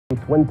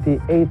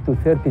28 to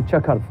 30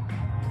 checkers,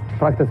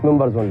 practice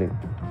members only.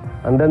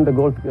 And then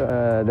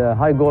the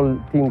high goal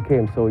team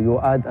came, so you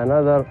add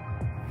another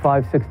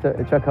 5, 6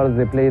 checkers,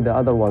 they play the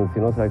other ones,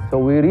 you know. So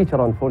we reach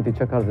around 40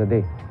 checkers a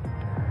day.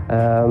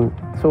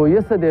 So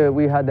yesterday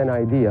we had an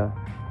idea,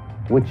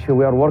 which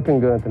we are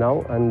working on it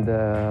now, and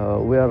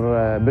we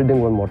are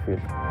building one more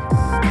field.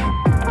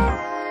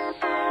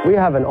 We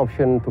have an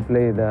option to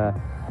play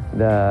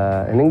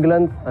in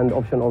England, and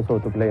option also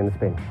to play in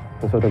Spain,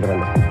 in Soto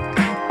Grande.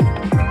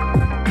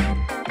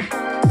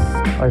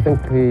 I think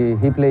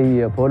he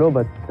play polo,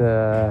 but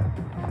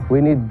we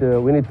need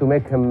to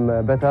make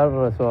him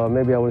better. So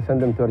maybe I will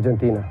send him to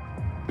Argentina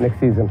next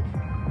season,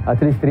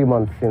 at least 3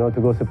 months. You know, to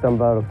go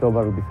September,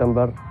 October,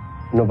 December,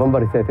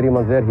 November. He say 3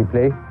 months there. He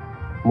play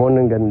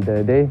morning and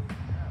day.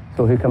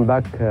 So he come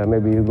back.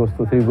 Maybe he goes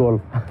to 3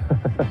 goals.